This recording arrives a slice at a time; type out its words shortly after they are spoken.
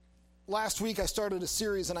last week I started a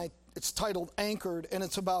series, and it's titled Anchored, and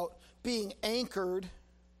it's about being anchored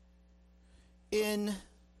in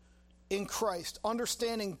Christ,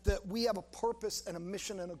 understanding that we have a purpose and a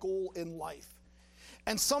mission and a goal in life.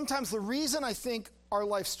 And sometimes the reason I think our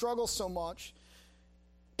life struggles so much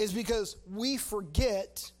is because we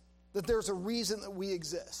forget that there's a reason that we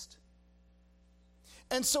exist.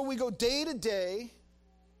 And so we go day to day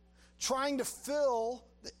trying to fill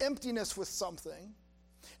the emptiness with something,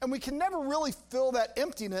 and we can never really fill that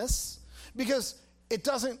emptiness because it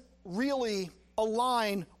doesn't really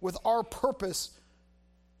align with our purpose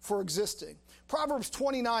for existing. Proverbs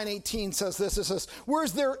 29:18 says this. It says, where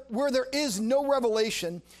there is no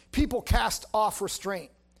revelation, people cast off restraint.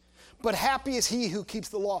 But happy is he who keeps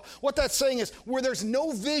the law. What that's saying is, where there's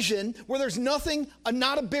no vision, where there's nothing,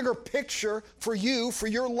 not a bigger picture for you, for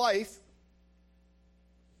your life,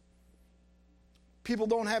 people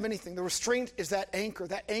don't have anything. The restraint is that anchor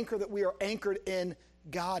that we are anchored in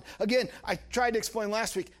God. Again, I tried to explain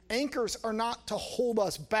last week, anchors are not to hold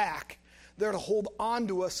us back. They're to hold on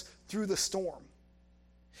to us through the storm.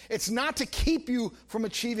 It's not to keep you from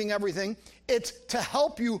achieving everything. It's to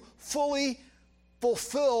help you fully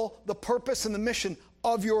fulfill the purpose and the mission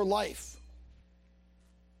of your life.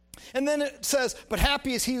 And then it says, but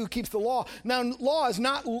happy is he who keeps the law. Now, law is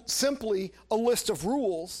not simply a list of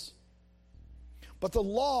rules, but the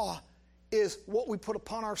law is what we put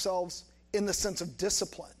upon ourselves in the sense of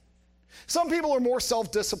discipline. Some people are more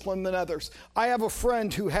self-disciplined than others. I have a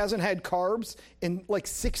friend who hasn't had carbs in like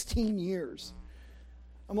 16 years.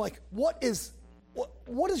 I'm like, what is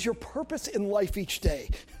your purpose in life each day?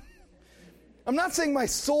 I'm not saying my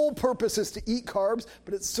sole purpose is to eat carbs,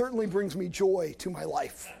 but it certainly brings me joy to my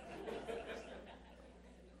life.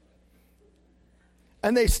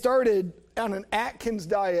 And they started on an Atkins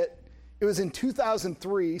diet. It was in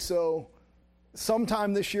 2003, so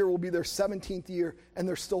sometime this year will be their 17th year, and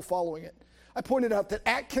they're still following it. I pointed out that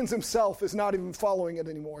Atkins himself is not even following it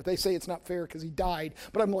anymore. They say it's not fair because he died,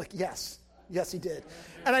 but I'm like, yes, he did.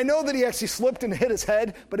 And I know that he actually slipped and hit his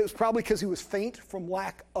head, but it was probably because he was faint from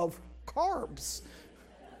lack of carbs.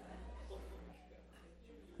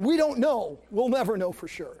 We don't know. We'll never know for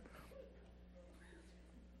sure.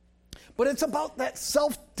 But it's about that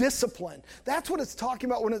self-discipline. That's what it's talking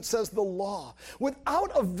about when it says the law.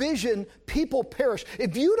 Without a vision, people perish.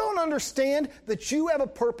 If you don't understand that you have a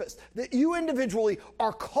purpose, that you individually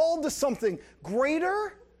are called to something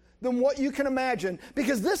greater than what you can imagine,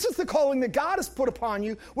 because this is the calling that God has put upon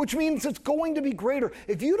you, which means it's going to be greater.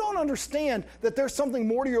 If you don't understand that there's something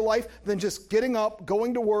more to your life than just getting up,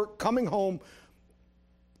 going to work, coming home,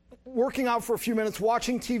 working out for a few minutes,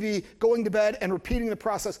 watching TV, going to bed, and repeating the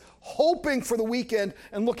process, hoping for the weekend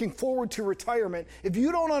and looking forward to retirement. If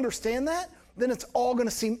you don't understand that, then it's all going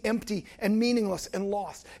to seem empty and meaningless and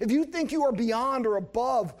lost. If you think you are beyond or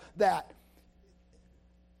above that,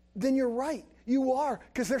 then you're right. You are,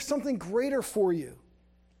 because there's something greater for you.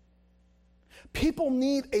 People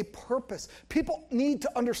need a purpose. People need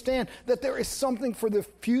to understand that there is something for the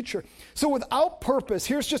future. So without purpose,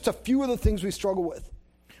 here's just a few of the things we struggle with.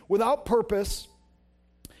 Without purpose,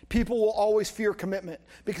 people will always fear commitment,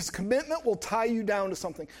 because commitment will tie you down to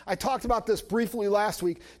something. I talked about this briefly last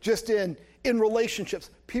week, just in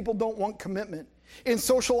relationships. People don't want commitment. In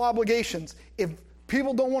social obligations, if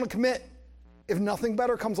people don't want to commit, if nothing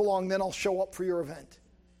better comes along, then I'll show up for your event.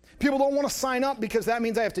 People don't want to sign up because that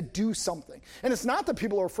means I have to do something. And it's not that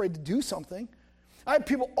people are afraid to do something. I have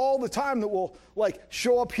people all the time that will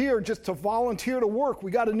show up here just to volunteer to work.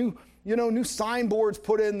 We got a new signboards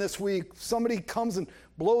put in this week. Somebody comes and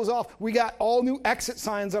blows off. We got all new exit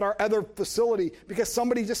signs at our other facility because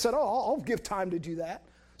somebody just said, I'll give time to do that.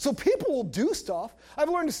 So people will do stuff. I've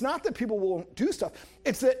learned it's not that people won't do stuff.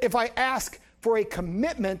 It's that if I ask for a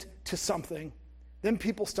commitment to something, then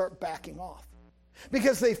people start backing off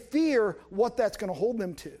because they fear what that's going to hold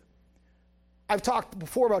them to. I've talked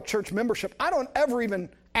before about church membership. I don't ever even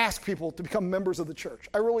ask people to become members of the church.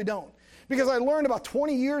 I really don't. Because I learned about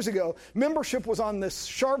 20 years ago, membership was on this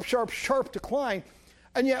sharp decline,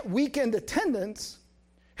 and yet weekend attendance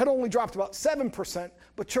had only dropped about 7%,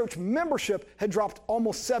 but church membership had dropped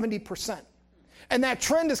almost 70%. And that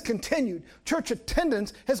trend has continued. Church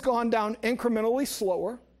attendance has gone down incrementally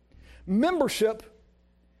slower. Membership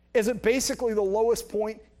is at basically the lowest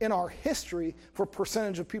point in our history for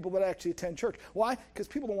percentage of people that actually attend church. Why? Because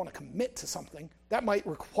people don't want to commit to something. That might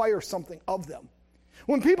require something of them.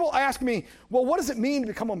 When people ask me, well, what does it mean to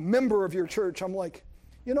become a member of your church? I'm like,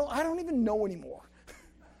 I don't even know anymore.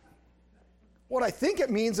 What I think it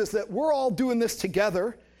means is that we're all doing this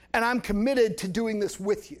together, and I'm committed to doing this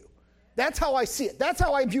with you. That's how I see it. That's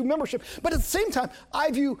how I view membership. But at the same time,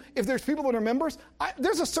 I view, if there's people that are members,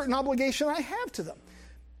 there's a certain obligation I have to them.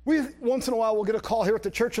 Once in a while, we'll get a call here at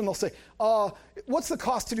the church and they'll say, what's the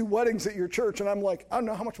cost to do weddings at your church? And I'm like, I don't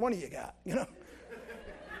know how much money you got,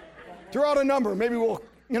 Throw out a number. Maybe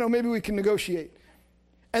maybe we can negotiate.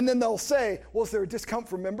 And then they'll say, well, is there a discount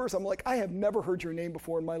for members? I'm like, I have never heard your name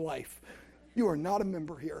before in my life. You are not a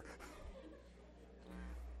member here.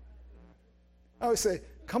 I always say,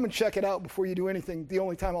 come and check it out before you do anything. The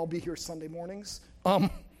only time I'll be here is Sunday mornings. I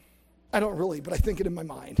don't really, but I think it in my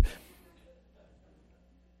mind.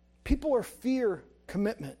 People are fear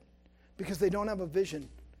commitment because they don't have a vision.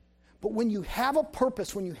 But when you have a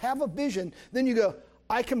purpose, when you have a vision, then you go,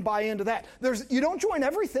 I can buy into that. You don't join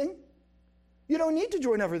everything. You don't need to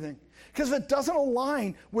join everything. Because if it doesn't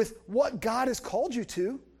align with what God has called you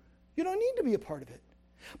to, you don't need to be a part of it.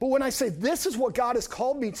 But when I say this is what God has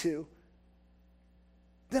called me to,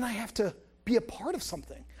 then I have to be a part of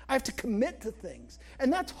something. I have to commit to things.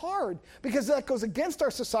 And that's hard because that goes against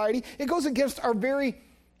our society. It goes against our very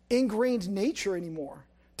ingrained nature anymore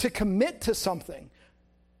to commit to something.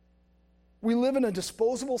 We live in a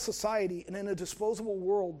disposable society and in a disposable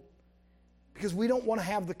world because we don't want to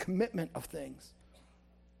have the commitment of things.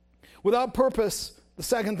 Without purpose, the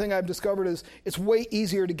second thing I've discovered is it's way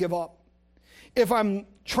easier to give up. If I'm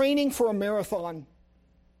training for a marathon,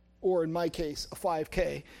 or in my case, a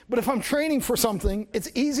 5K. But if I'm training for something,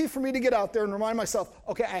 it's easy for me to get out there and remind myself,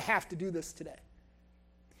 okay, I have to do this today.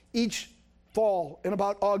 Each fall, in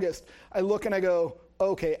about August, I look and I go,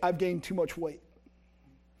 okay, I've gained too much weight.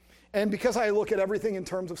 And because I look at everything in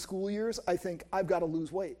terms of school years, I think I've got to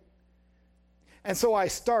lose weight. And so I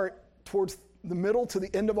start towards the middle to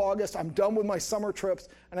the end of August. I'm done with my summer trips,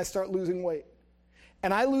 and I start losing weight.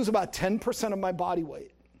 And I lose about 10% of my body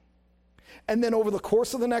weight. And then over the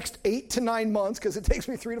course of the next 8 to 9 months, because it takes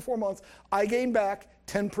me 3 to 4 months, I gain back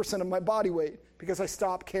 10% of my body weight because I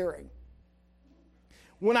stop caring.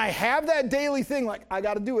 When I have that daily thing, like I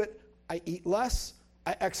got to do it, I eat less,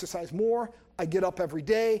 I exercise more, I get up every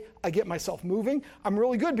day, I get myself moving. I'm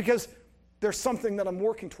really good because there's something that I'm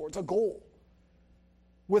working towards, a goal.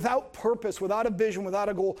 Without purpose, without a vision, without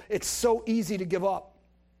a goal, it's so easy to give up.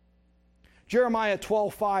 Jeremiah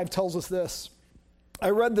 12:5 tells us this. I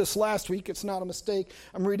read this last week. It's not a mistake.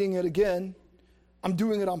 I'm reading it again. I'm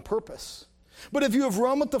doing it on purpose. But if you have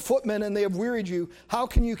run with the footmen and they have wearied you, how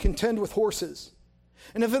can you contend with horses?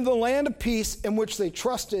 And if in the land of peace in which they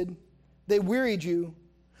trusted, they wearied you,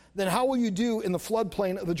 then how will you do in the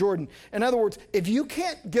floodplain of the Jordan? In other words, if you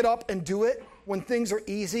can't get up and do it when things are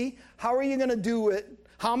easy, how are you going to do it?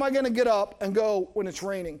 How am I going to get up and go when it's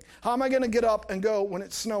raining? How am I going to get up and go when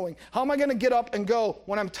it's snowing? How am I going to get up and go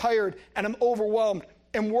when I'm tired and I'm overwhelmed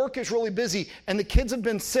and work is really busy and the kids have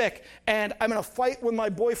been sick and I'm in a fight with my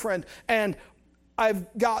boyfriend and I've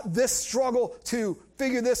got this struggle to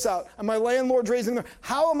figure this out and my landlord's raising their...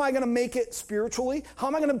 How am I going to make it spiritually? How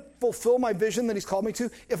am I going to fulfill my vision that he's called me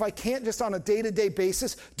to if I can't just on a day-to-day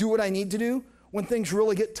basis do what I need to do when things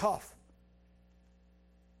really get tough?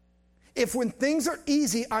 If when things are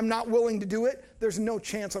easy, I'm not willing to do it, there's no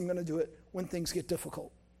chance I'm going to do it when things get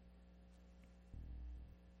difficult.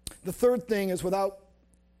 The third thing is without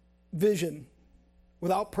vision,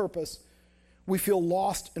 without purpose, we feel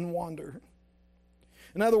lost and wander.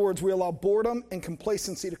 In other words, we allow boredom and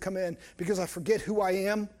complacency to come in because I forget who I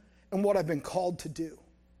am and what I've been called to do.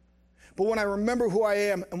 But when I remember who I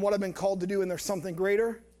am and what I've been called to do and there's something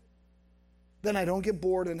greater, then I don't get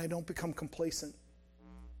bored and I don't become complacent.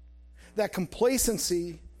 That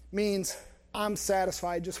complacency means I'm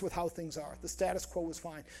satisfied just with how things are. The status quo is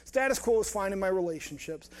fine. Status quo is fine in my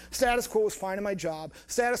relationships. Status quo is fine in my job.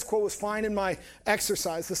 Status quo is fine in my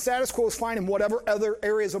exercise. The status quo is fine in whatever other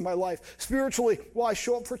areas of my life. Spiritually, well, I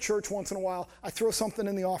show up for church once in a while. I throw something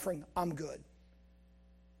in the offering. I'm good.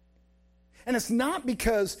 And it's not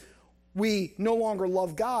because we no longer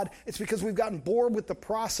love God. It's because we've gotten bored with the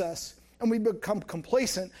process and we become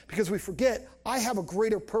complacent because we forget I have a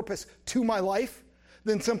greater purpose to my life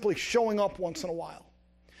than simply showing up once in a while.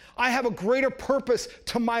 I have a greater purpose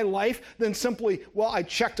to my life than simply, well, I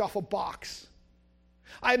checked off a box.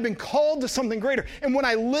 I've been called to something greater. And when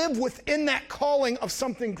I live within that calling of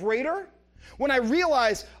something greater, when I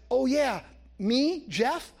realize, oh yeah, me,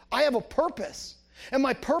 Jeff, I have a purpose. And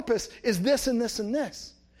my purpose is this and this and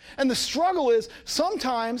this. And the struggle is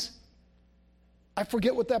sometimes I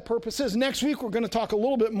forget what that purpose is. Next week, we're going to talk a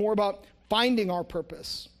little bit more about finding our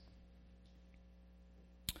purpose.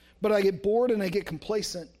 But I get bored and I get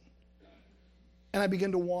complacent and I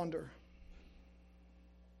begin to wander.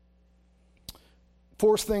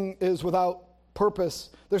 Fourth thing is without purpose,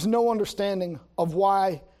 there's no understanding of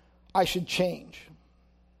why I should change.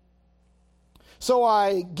 So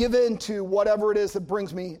I give in to whatever it is that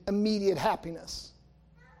brings me immediate happiness.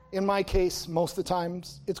 In my case, most of the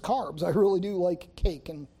times, it's carbs. I really do like cake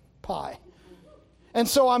and pie. And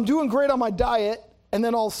so I'm doing great on my diet, and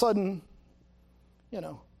then all of a sudden,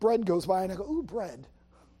 bread goes by, and I go, ooh, bread.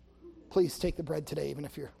 Please take the bread today, even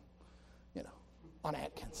if you're, on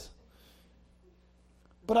Atkins.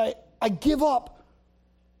 But I give up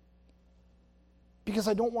because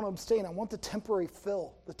I don't want to abstain. I want the temporary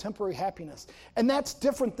fill, the temporary happiness. And that's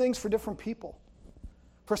different things for different people.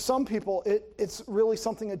 For some people, it's really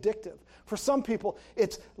something addictive. For some people,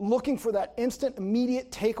 it's looking for that instant,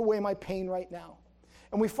 immediate take away my pain right now.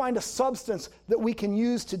 And we find a substance that we can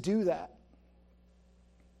use to do that.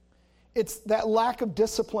 It's that lack of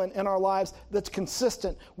discipline in our lives that's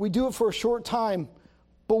consistent. We do it for a short time,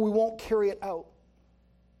 but we won't carry it out.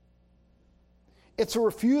 It's a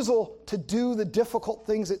refusal to do the difficult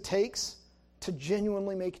things it takes to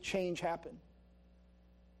genuinely make change happen.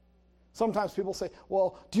 Sometimes people say,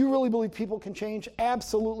 well, do you really believe people can change?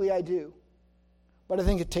 Absolutely, I do. But I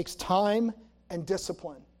think it takes time and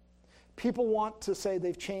discipline. People want to say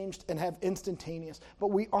they've changed and have instantaneous, but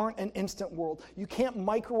we aren't an instant world. You can't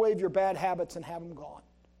microwave your bad habits and have them gone.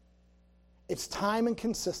 It's time and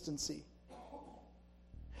consistency.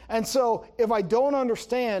 And so if I don't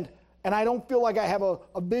understand and I don't feel like I have a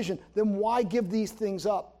vision, then why give these things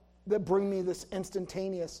up that bring me this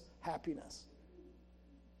instantaneous happiness?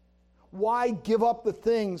 Why give up the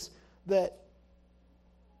things that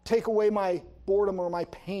take away my boredom or my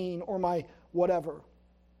pain or my whatever?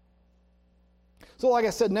 So like I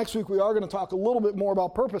said, next week we are going to talk a little bit more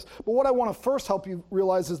about purpose. But what I want to first help you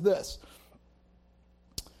realize is this.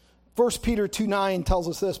 1 Peter 2:9 tells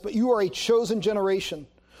us this, but you are a chosen generation,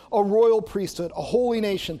 a royal priesthood, a holy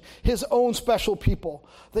nation, his own special people,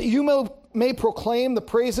 that you may proclaim the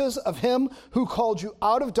praises of him who called you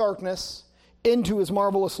out of darkness into his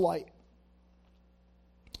marvelous light.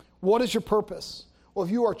 What is your purpose? Well,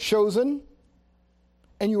 if you are chosen,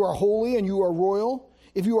 and you are holy, and you are royal,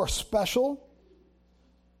 if you are special,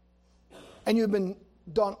 and you've been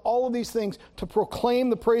done all of these things to proclaim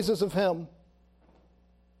the praises of him,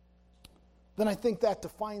 then I think that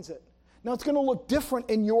defines it. Now, it's going to look different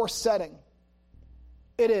in your setting.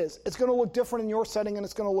 It is. It's going to look different in your setting, and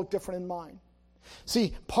it's going to look different in mine.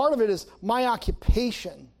 See, part of it is my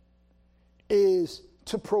occupation is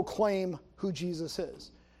to proclaim who Jesus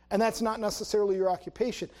is. And that's not necessarily your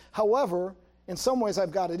occupation. However, in some ways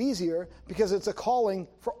I've got it easier because it's a calling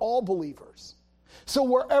for all believers. So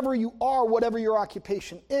wherever you are, whatever your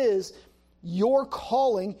occupation is, your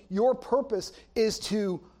calling, your purpose is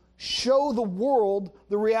to show the world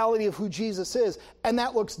the reality of who Jesus is. And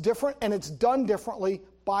that looks different, and it's done differently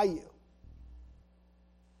by you.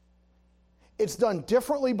 It's done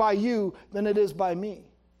differently by you than it is by me.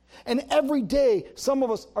 And every day, some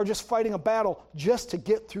of us are just fighting a battle just to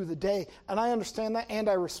get through the day. And I understand that, and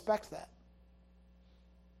I respect that.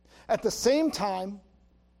 At the same time,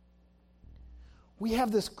 we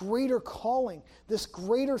have this greater calling, this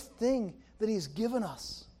greater thing that he's given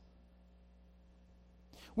us.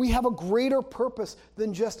 We have a greater purpose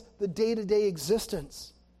than just the day-to-day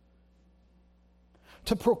existence.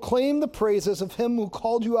 To proclaim the praises of him who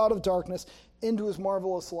called you out of darkness into his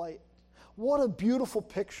marvelous light. What a beautiful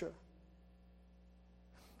picture.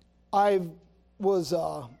 I was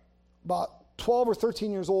about 12 or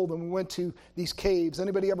 13 years old when we went to these caves.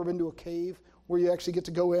 Anybody ever been to a cave where you actually get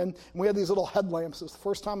to go in? And we had these little headlamps. It was the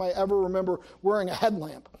first time I ever remember wearing a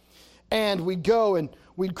headlamp. And we'd go and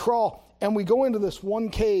we'd crawl. And we go into this one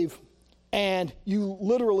cave, and you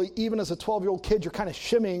literally, even as a 12-year-old kid, you're kind of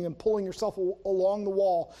shimmying and pulling yourself along the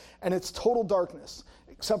wall. And it's total darkness,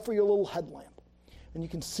 except for your little headlamp. And you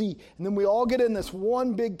can see. And then we all get in this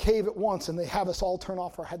one big cave at once, and they have us all turn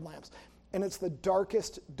off our headlamps. And it's the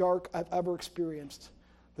darkest dark I've ever experienced.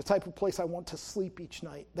 The type of place I want to sleep each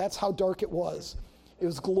night. That's how dark it was. It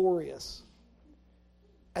was glorious.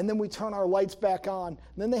 And then we turn our lights back on. And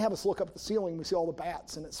then they have us look up at the ceiling. We see all the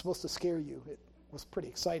bats, and it's supposed to scare you. It was pretty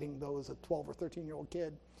exciting, though, as a 12 or 13-year-old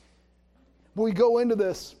kid. But we go into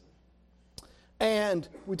this, and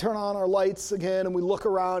we turn on our lights again, and we look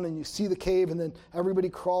around, and you see the cave, and then everybody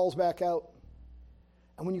crawls back out.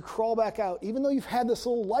 And when you crawl back out, even though you've had this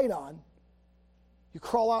little light on, you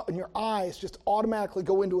crawl out, and your eyes just automatically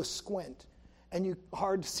go into a squint, and you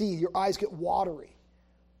hard to see. Your eyes get watery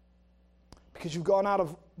because you've gone out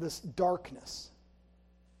of this darkness,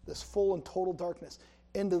 this full and total darkness,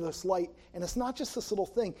 into this light. And it's not just this little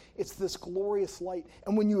thing. It's this glorious light.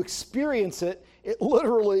 And when you experience it, it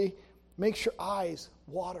literally makes your eyes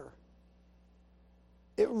water.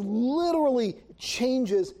 it literally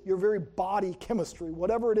changes your very body chemistry.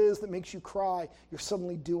 Whatever it is that makes you cry, you're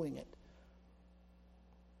suddenly doing it.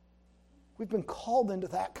 We've been called into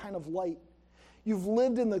that kind of light. You've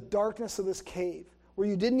lived in the darkness of this cave where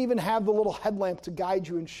you didn't even have the little headlamp to guide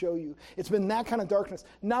you and show you. It's been that kind of darkness.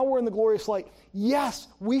 Now we're in the glorious light. Yes,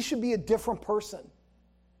 we should be a different person.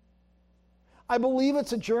 I believe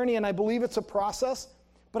it's a journey and I believe it's a process,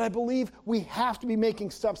 but I believe we have to be making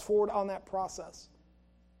steps forward on that process.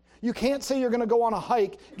 You can't say you're going to go on a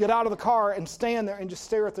hike, get out of the car and stand there and just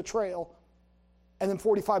stare at the trail, and then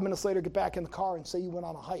 45 minutes later get back in the car and say you went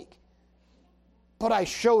on a hike. But I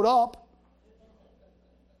showed up.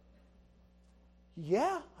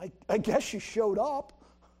 Yeah, I guess you showed up.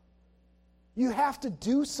 You have to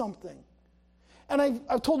do something. And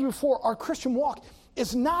I've told you before, our Christian walk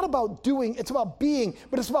is not about doing, it's about being,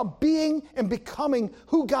 but it's about being and becoming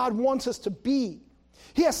who God wants us to be.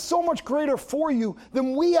 He has so much greater for you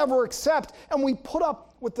than we ever accept, and we put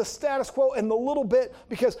up with the status quo and the little bit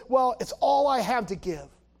because, well, it's all I have to give.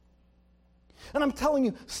 And I'm telling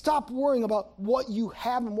you, stop worrying about what you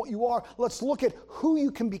have and what you are. Let's look at who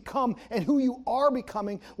you can become and who you are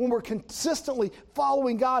becoming when we're consistently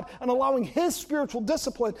following God and allowing His spiritual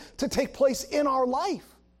discipline to take place in our life.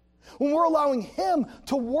 When we're allowing Him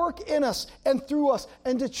to work in us and through us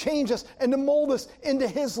and to change us and to mold us into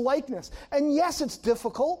His likeness. And yes, it's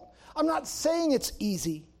difficult. I'm not saying it's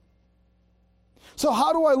easy. So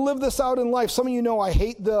how do I live this out in life? Some of you know I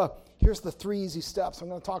hate here's the 3 easy steps. I'm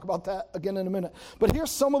going to talk about that again in a minute. But here's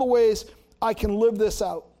some of the ways I can live this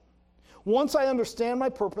out. Once I understand my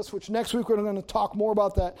purpose, which next week we're going to talk more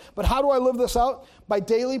about that, but how do I live this out? By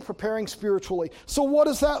daily preparing spiritually. So what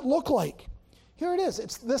does that look like? Here it is.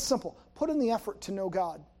 It's this simple. Put in the effort to know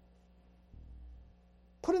God.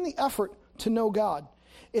 Put in the effort to know God.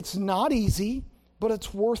 It's not easy, but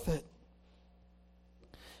it's worth it.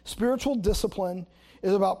 Spiritual discipline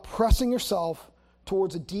is about pressing yourself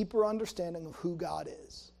towards a deeper understanding of who God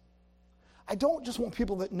is. I don't just want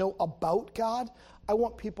people that know about God. I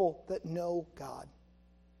want people that know God.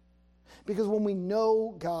 Because when we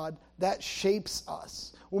know God, that shapes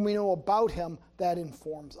us. When we know about Him, that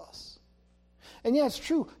informs us. And yeah, it's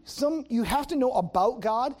true. You have to know about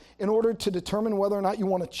God in order to determine whether or not you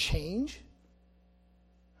want to change.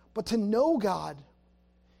 But to know God,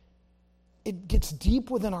 it gets deep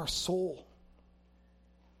within our soul.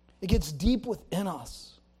 It gets deep within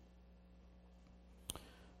us.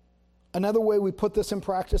 Another way we put this in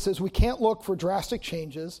practice is we can't look for drastic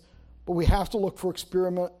changes, but we have to look for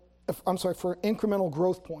incremental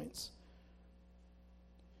growth points.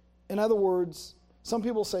 In other words, some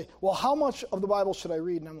people say, well, how much of the Bible should I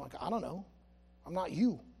read? And I'm like, I don't know. I'm not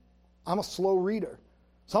you. I'm a slow reader.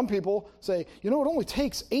 Some people say, it only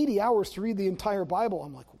takes 80 hours to read the entire Bible.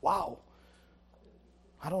 I'm like, wow.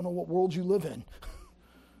 I don't know what world you live in.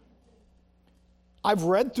 I've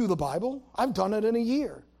read through the Bible. I've done it in a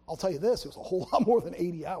year. I'll tell you this, it was a whole lot more than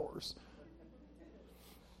 80 hours.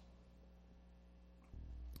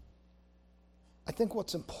 I think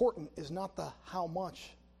what's important is not the how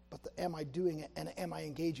much, but the am I doing it and am I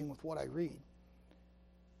engaging with what I read?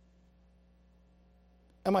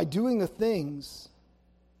 Am I doing the things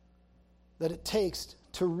that it takes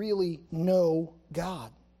to really know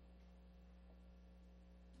God?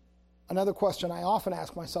 Another question I often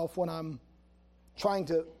ask myself when I'm trying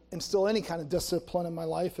to instill any kind of discipline in my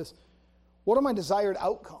life is, what are my desired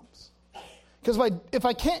outcomes? Because if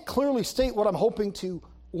I can't clearly state what I'm hoping to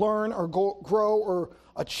learn or grow or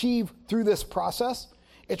achieve through this process,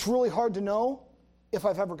 it's really hard to know if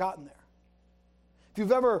I've ever gotten there. If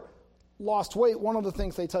you've ever lost weight, one of the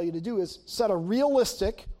things they tell you to do is set a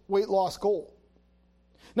realistic weight loss goal.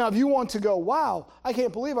 Now, if you want to go, wow, I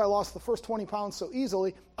can't believe I lost the first 20 pounds so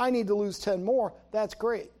easily, I need to lose 10 more, that's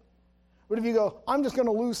great. But if you go, I'm just going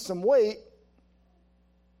to lose some weight,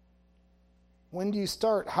 when do you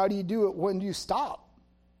start? How do you do it? When do you stop?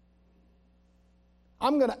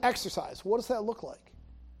 I'm going to exercise. What does that look like?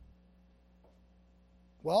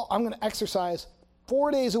 Well, I'm going to exercise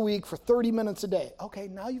 4 days a week for 30 minutes a day. Okay,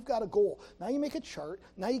 now you've got a goal. Now you make a chart.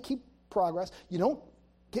 Now you keep progress. You don't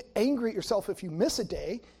get angry at yourself if you miss a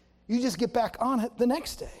day. You just get back on it the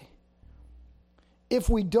next day. If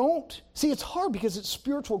we don't, see, it's hard because it's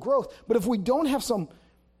spiritual growth, but if we don't have some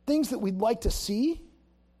things that we'd like to see,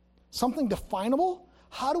 something definable,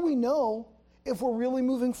 how do we know if we're really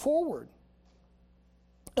moving forward?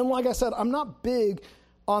 And like I said, I'm not big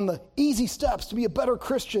on the easy steps to be a better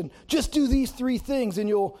Christian. Just do these 3 things and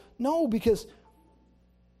you'll know, because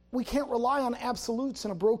we can't rely on absolutes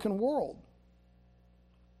in a broken world.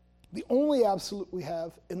 The only absolute we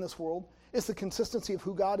have in this world is the consistency of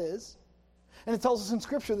who God is And it tells us in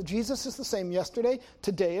Scripture that Jesus is the same yesterday,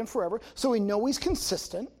 today, and forever. So we know he's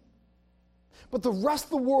consistent. But the rest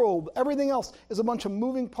of the world, everything else, is a bunch of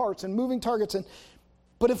moving parts and moving targets.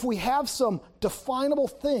 But if we have some definable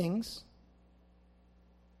things,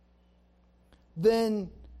 then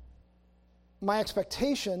my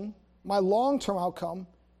expectation, my long-term outcome,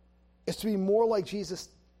 is to be more like Jesus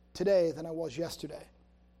today than I was yesterday.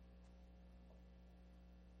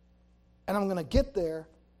 And I'm going to get there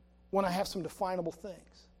when I have some definable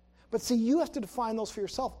things. But see, you have to define those for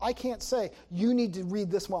yourself. I can't say, you need to read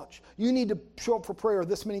this much. You need to show up for prayer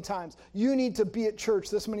this many times. You need to be at church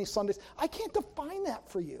this many Sundays. I can't define that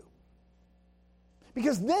for you.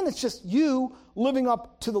 Because then it's just you living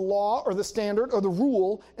up to the law or the standard or the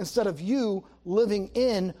rule instead of you living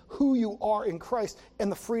in who you are in Christ and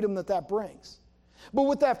the freedom that that brings. But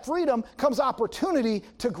with that freedom comes opportunity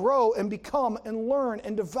to grow and become and learn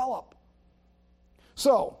and develop.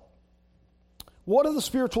 So, what are the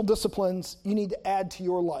spiritual disciplines you need to add to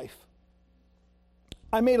your life?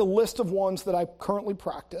 I made a list of ones that I currently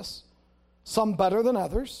practice, some better than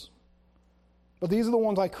others, but these are the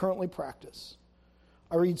ones I currently practice.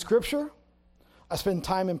 I read Scripture, I spend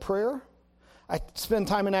time in prayer, I spend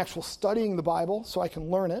time in actual studying the Bible so I can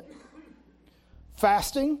learn it.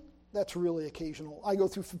 Fasting, that's really occasional. I go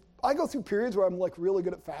through periods where I'm like really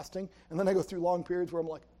good at fasting, and then I go through long periods where I'm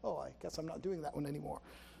like, oh, I guess I'm not doing that one anymore.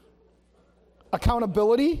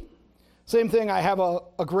 Accountability, same thing. I have a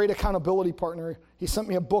great accountability partner. He sent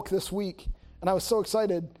me a book this week, and I was so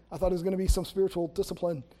excited. I thought it was going to be some spiritual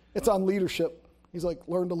discipline. It's on leadership. He's like,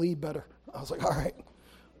 learn to lead better. I was like, all right.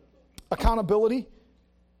 Accountability,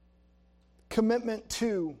 commitment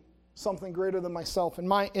to something greater than myself.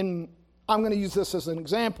 And I'm going to use this as an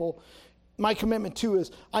example. My commitment to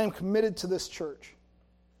is I am committed to this church.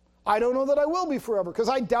 I don't know that I will be forever because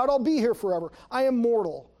I doubt I'll be here forever. I am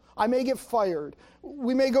mortal. I may get fired.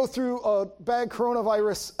 We may go through a bad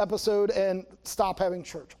coronavirus episode and stop having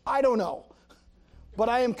church. I don't know. But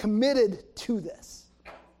I am committed to this.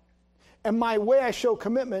 And my way I show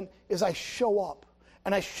commitment is I show up.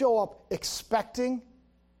 And I show up expecting,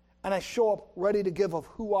 and I show up ready to give of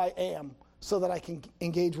who I am so that I can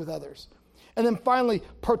engage with others. And then finally,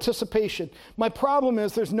 participation. My problem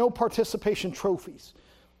is there's no participation trophies.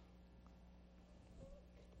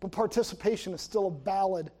 But participation is still a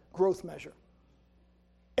valid growth measure.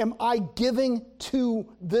 Am I giving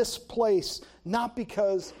to this place not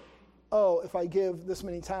because, oh, if I give this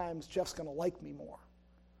many times, Jeff's going to like me more.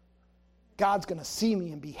 God's going to see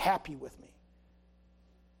me and be happy with me.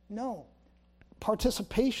 No.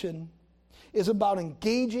 Participation is about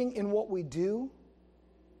engaging in what we do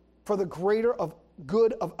for the greater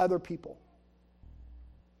good of other people.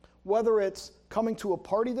 Whether it's coming to a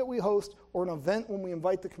party that we host or an event when we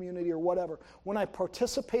invite the community or whatever, when I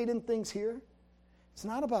participate in things here, it's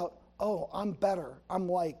not about, oh, I'm better, I'm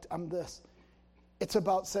liked, I'm this. It's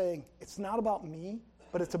about saying, it's not about me,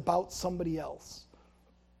 but it's about somebody else.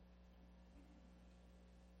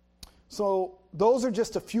 So those are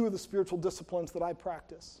just a few of the spiritual disciplines that I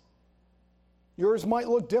practice. Yours might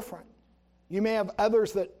look different. You may have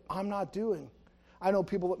others that I'm not doing. I know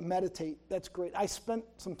people that meditate. That's great. I spent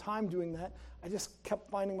some time doing that. I just kept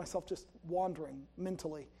finding myself just wandering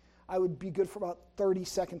mentally. I would be good for about 30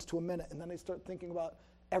 seconds to a minute, and then I'd start thinking about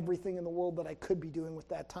everything in the world that I could be doing with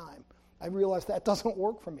that time. I realized that doesn't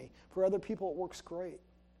work for me. For other people, it works great.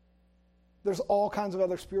 There's all kinds of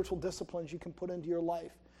other spiritual disciplines you can put into your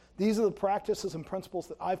life. These are the practices and principles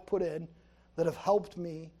that I've put in that have helped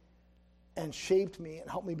me and shaped me and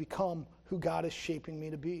helped me become who God is shaping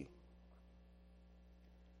me to be.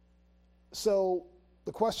 So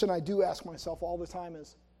the question I do ask myself all the time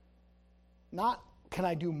is not, can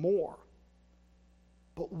I do more?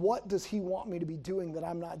 But what does he want me to be doing that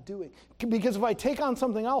I'm not doing? Because if I take on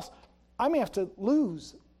something else, I may have to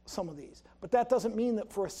lose some of these. But that doesn't mean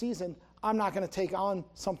that for a season, I'm not going to take on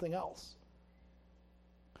something else.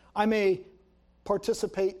 I may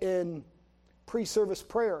participate in pre-service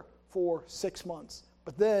prayer for 6 months.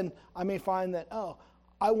 But then I may find that,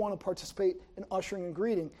 I want to participate in ushering and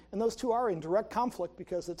greeting. And those two are in direct conflict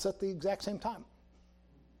because it's at the exact same time.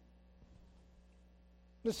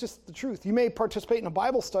 It's just the truth. You may participate in a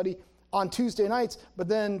Bible study on Tuesday nights, but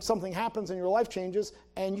then something happens and your life changes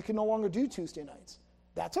and you can no longer do Tuesday nights.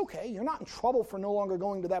 That's okay. You're not in trouble for no longer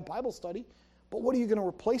going to that Bible study. But what are you going to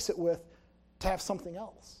replace it with to have something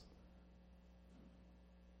else?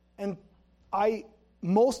 And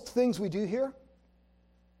most things we do here,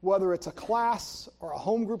 whether it's a class or a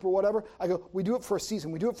home group or whatever, I go, we do it for a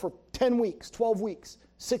season. We do it for 10 weeks, 12 weeks,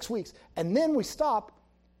 6 weeks. And then we stop.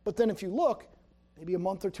 But then if you look, maybe a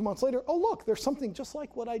month or 2 months later, oh, look, there's something just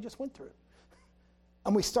like what I just went through.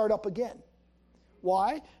 and we start up again.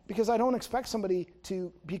 Why? Because I don't expect somebody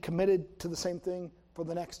to be committed to the same thing for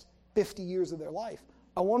the next 50 years of their life.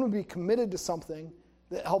 I want them to be committed to something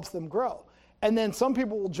that helps them grow. And then some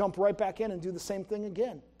people will jump right back in and do the same thing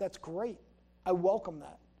again. That's great. I welcome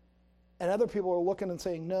that. And other people are looking and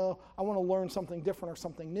saying, no, I want to learn something different or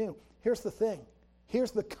something new. Here's the thing.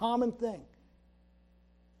 Here's the common thing.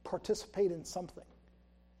 Participate in something.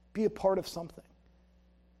 Be a part of something.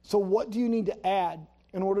 So what do you need to add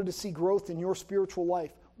in order to see growth in your spiritual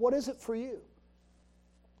life? What is it for you?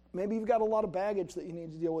 Maybe you've got a lot of baggage that you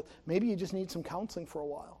need to deal with. Maybe you just need some counseling for a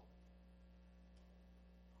while.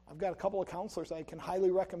 I've got a couple of counselors I can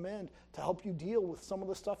highly recommend to help you deal with some of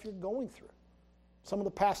the stuff you're going through, some of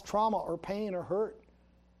the past trauma or pain or hurt,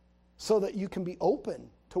 so that you can be open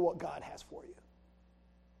to what God has for you.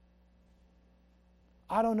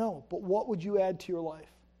 I don't know, but what would you add to your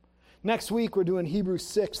life? Next week, we're doing Hebrews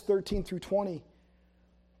 6, 13 through 20,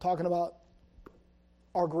 talking about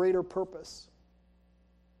our greater purpose,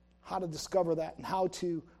 how to discover that, and how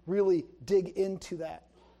to really dig into that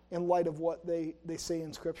in light of what they say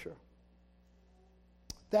in Scripture.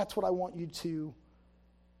 That's what I want you to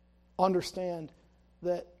understand,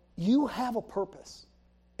 that you have a purpose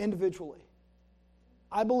individually.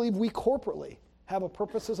 I believe we corporately have a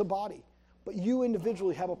purpose as a body, but you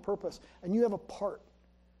individually have a purpose, and you have a part.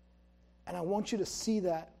 And I want you to see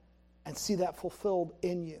that and see that fulfilled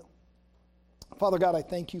in you. Father God, I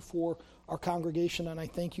thank you for our congregation, and I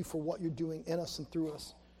thank you for what you're doing in us and through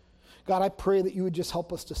us. God, I pray that you would just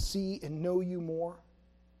help us to see and know you more.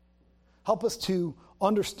 Help us to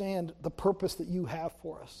understand the purpose that you have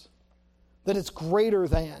for us, that it's greater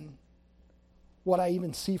than what I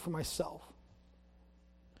even see for myself.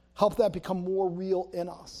 Help that become more real in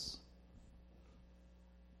us.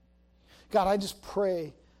 God, I just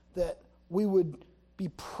pray that we would be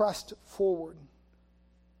pressed forward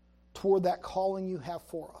toward that calling you have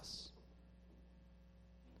for us,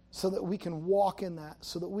 so that we can walk in that,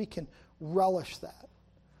 so that we can relish that,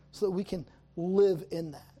 so that we can live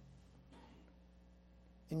in that.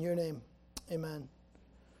 In your name, amen.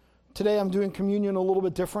 Today I'm doing communion a little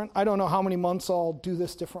bit different. I don't know how many months I'll do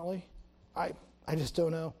this differently. I just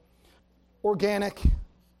don't know. Organic,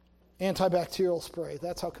 antibacterial spray.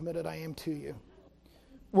 That's how committed I am to you.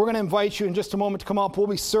 We're going to invite you in just a moment to come up. We'll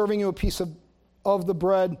be serving you a piece of the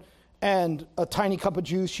bread and a tiny cup of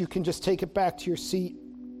juice. You can just take it back to your seat.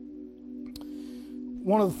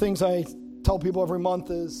 One of the things I tell people every month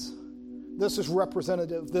is, this is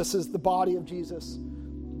representative. This is the body of Jesus.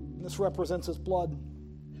 This represents his blood.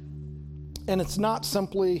 And it's not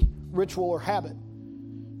simply ritual or habit.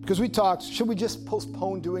 Because we talked, should we just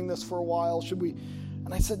postpone doing this for a while? Should we?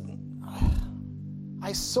 And I said,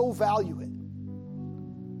 I so value it.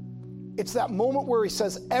 It's that moment where he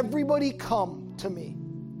says, everybody come to me.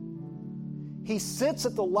 He sits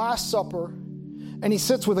at the Last Supper, and he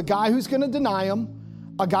sits with a guy who's going to deny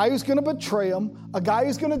him, a guy who's going to betray him, a guy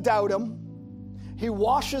who's going to doubt him. He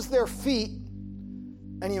washes their feet,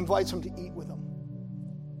 and he invites them to eat with him.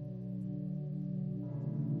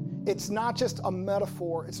 It's not just a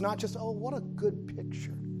metaphor. It's not just, oh, what a good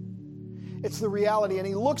picture. It's the reality. And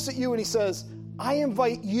he looks at you and he says, I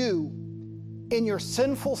invite you in your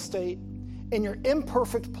sinful state, in your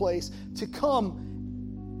imperfect place, to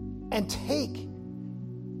come and take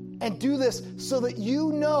and do this so that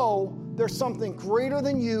you know there's something greater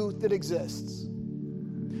than you that exists.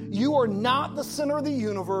 You are not the center of the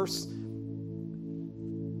universe.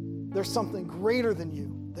 There's something greater than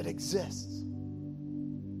you that exists.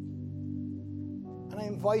 And I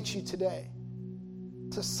invite you today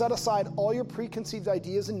to set aside all your preconceived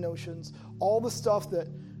ideas and notions, all the stuff that,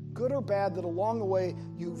 good or bad, that along the way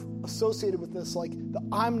you've associated with this, like the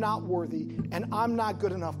I'm not worthy and I'm not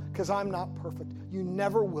good enough because I'm not perfect. You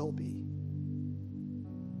never will be.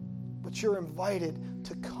 But you're invited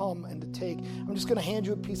to come and to take. I'm just going to hand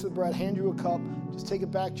you a piece of bread, hand you a cup. Just take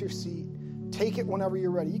it back to your seat. Take it whenever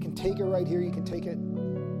you're ready. You can take it right here. You can take it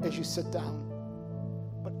as you sit down.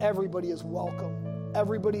 But everybody is welcome.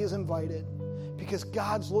 Everybody is invited, because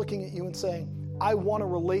God's looking at you and saying, I want a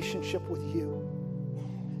relationship with you.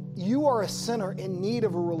 You are a sinner in need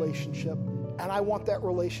of a relationship, and I want that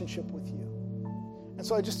relationship with you. And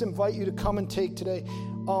so I just invite you to come and take today.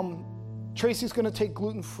 Tracy's going to take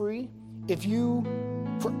gluten-free. If you,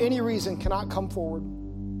 for any reason, cannot come forward,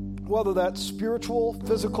 whether that's spiritual,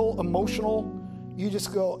 physical, emotional, you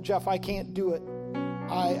just go, Jeff, I can't do it.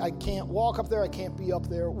 I can't walk up there. I can't be up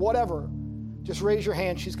there. Whatever. Just raise your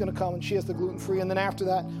hand. She's going to come, and she has the gluten-free. And then after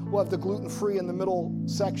that, we'll have the gluten-free in the middle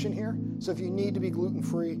section here. So if you need to be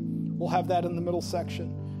gluten-free, we'll have that in the middle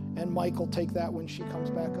section. And Mike will take that when she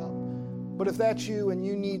comes back up. But if that's you and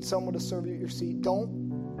you need someone to serve you at your seat,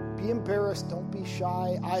 don't be embarrassed. Don't be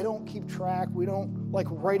shy. I don't keep track. We don't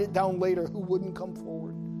write it down later who wouldn't come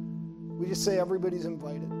forward. We just say everybody's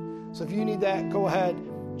invited. So if you need that, go ahead.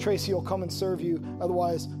 Tracy will come and serve you.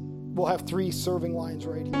 Otherwise, we'll have 3 serving lines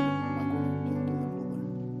right here.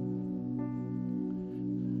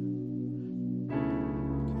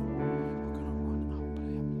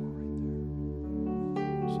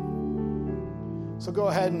 So go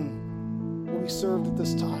ahead and we'll be served at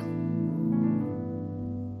this time.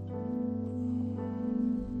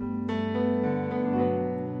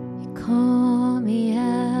 You call me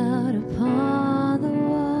out upon the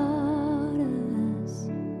waters,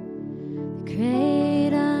 the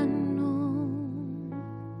great unknown,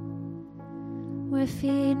 where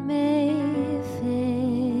feet may fail,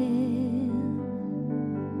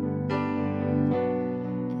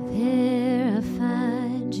 and there I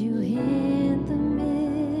find you in the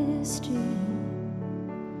mystery,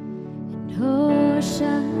 in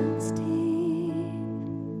oceans deep,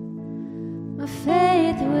 my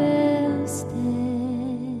faith will stand.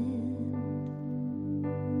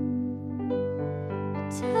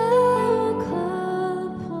 Till I call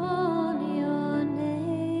upon your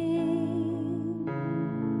name,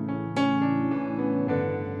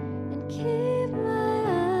 and keep my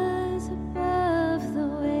eyes above the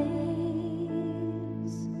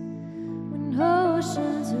waves. When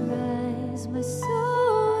oceans rise, my soul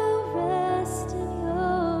will rest in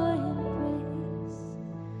your embrace.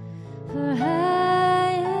 For I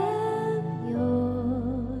am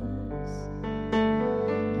yours,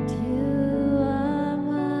 and you are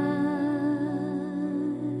mine.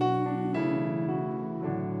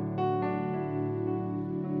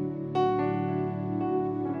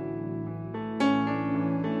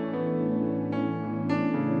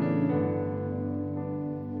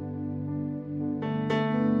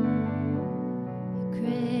 Your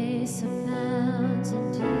grace abounds in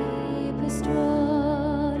deepest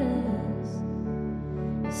waters.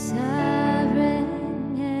 Your sovereign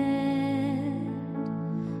hand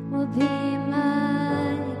will be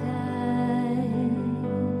my guide.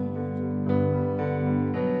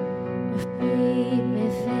 Where feet may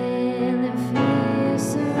fail and fear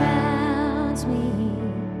surrounds me,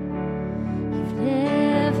 you've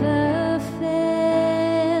never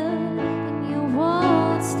failed, and you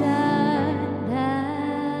won't start now.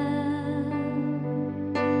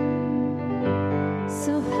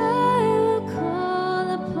 So I will call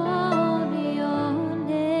upon your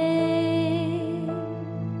name,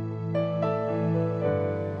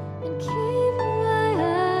 and keep my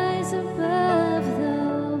eyes above the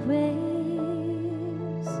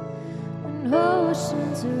waves. When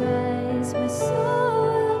oceans rise, my soul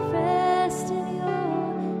will rest in your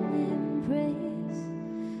embrace.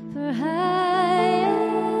 For I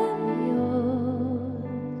am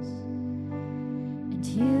yours, and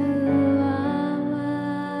you are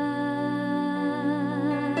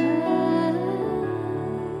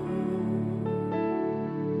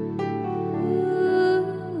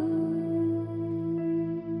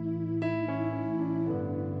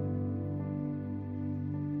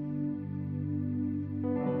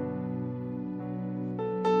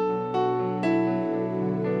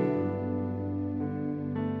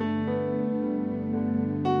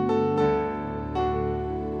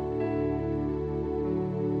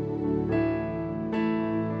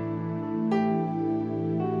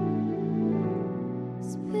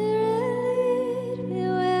Spirit, lead me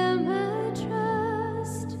where my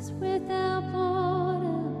trust is without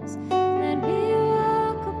borders. Let me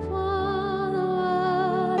walk upon the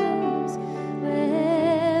waters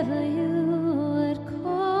wherever you would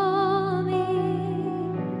call me.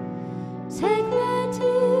 Take me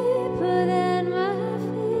deeper than my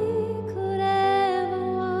feet could ever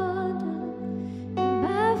wander, and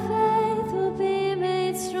my faith will be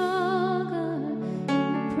made stronger in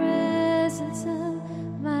the presence of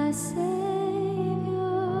my Savior.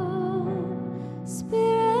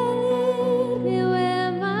 Spirit, lead me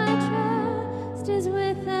where my trust is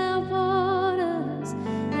without borders.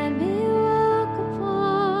 Let me walk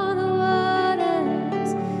upon the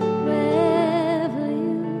waters wherever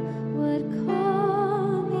you would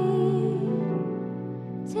call me.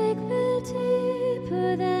 Take me deeper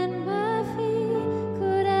than my feet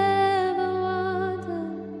could ever wander,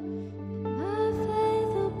 and my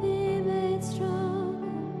faith will be made stronger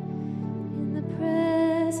in the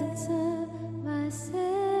presence of my Savior.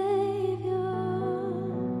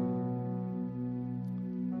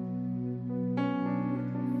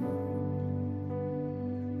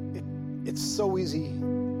 It's so easy.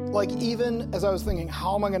 Even as I was thinking,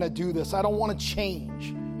 how am I going to do this? I don't want to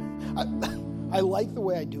change. I like the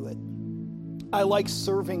way I do it. I like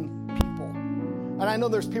serving people. And I know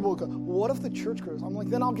there's people who go, what if the church grows? I'm like,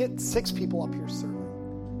 then I'll get 6 people up here serving.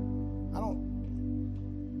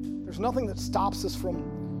 There's nothing that stops us from,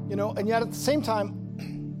 and yet at the same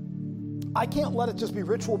time, I can't let it just be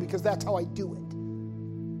ritual because that's how I do it.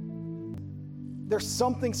 There's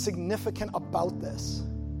something significant about this.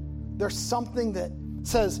 There's something that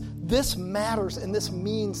says this matters and this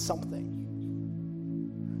means something.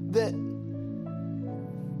 That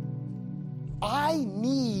I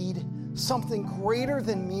need something greater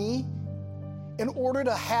than me in order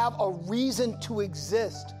to have a reason to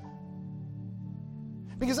exist.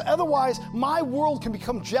 Because otherwise, my world can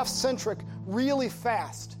become Jeff-centric really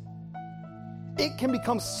fast. It can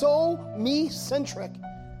become so me-centric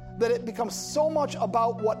that it becomes so much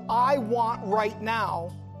about what I want right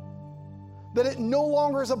now that it no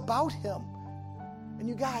longer is about him. And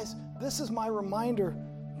you guys, this is my reminder.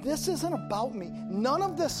 This isn't about me. None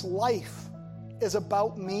of this life is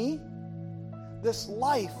about me. This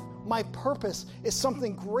life, my purpose, is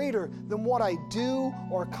something greater than what I do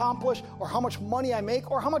or accomplish or how much money I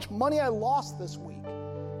make or how much money I lost this week.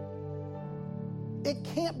 It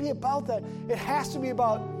can't be about that. It has to be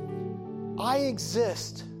about I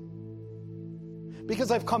exist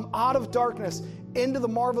because I've come out of darkness into the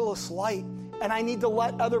marvelous light, and I need to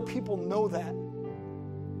let other people know that.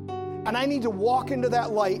 And I need to walk into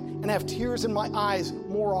that light and have tears in my eyes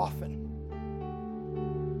more often.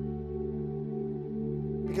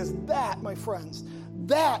 Because that, my friends,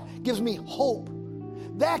 that gives me hope.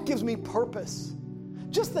 That gives me purpose.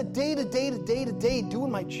 Just the day-to-day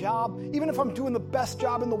doing my job, even if I'm doing the best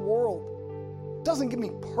job in the world, doesn't give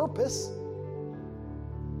me purpose.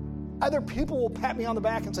 Either people will pat me on the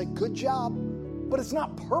back and say, good job, but it's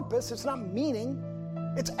not purpose, it's not meaning,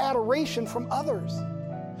 it's adoration from others.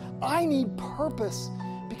 I need purpose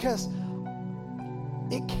because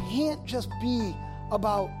it can't just be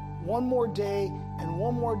about one more day and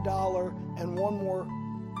one more dollar and one more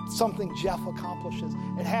something Jeff accomplishes.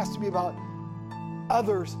 It has to be about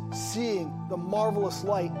others seeing the marvelous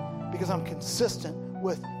light because I'm consistent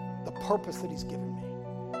with the purpose that he's given me.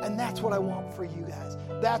 And that's what I want for you guys.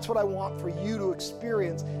 That's what I want for you to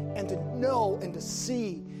experience and to know and to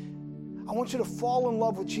see. I want you to fall in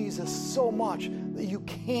love with Jesus so much that you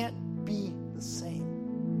can't be the same.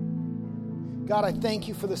 God, I thank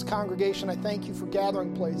you for this congregation. I thank you for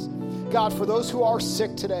Gathering Place. God, for those who are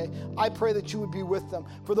sick today, I pray that you would be with them.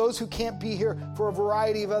 For those who can't be here for a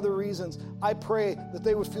variety of other reasons, I pray that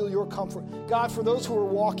they would feel your comfort. God, for those who are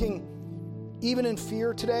walking even in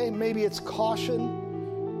fear today, maybe it's caution,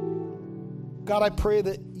 God, I pray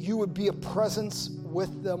that you would be a presence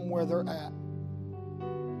with them where they're at.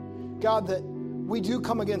 God, that we do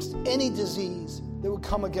come against any disease that would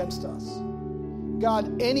come against us.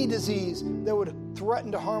 God, any disease that would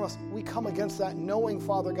threaten to harm us, we come against that knowing,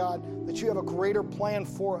 Father God, that you have a greater plan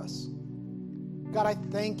for us. God, I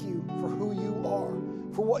thank you for who you are,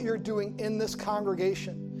 for what you're doing in this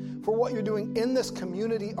congregation, for what you're doing in this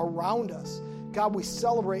community around us. God, we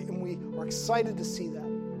celebrate and we are excited to see that.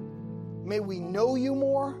 May we know you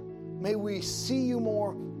more. May we see you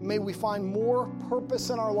more. May we find more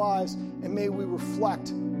purpose in our lives. And may we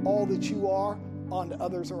reflect all that you are onto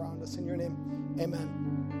others around us. In your name,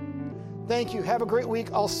 amen. Thank you. Have a great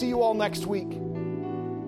week. I'll see you all next week.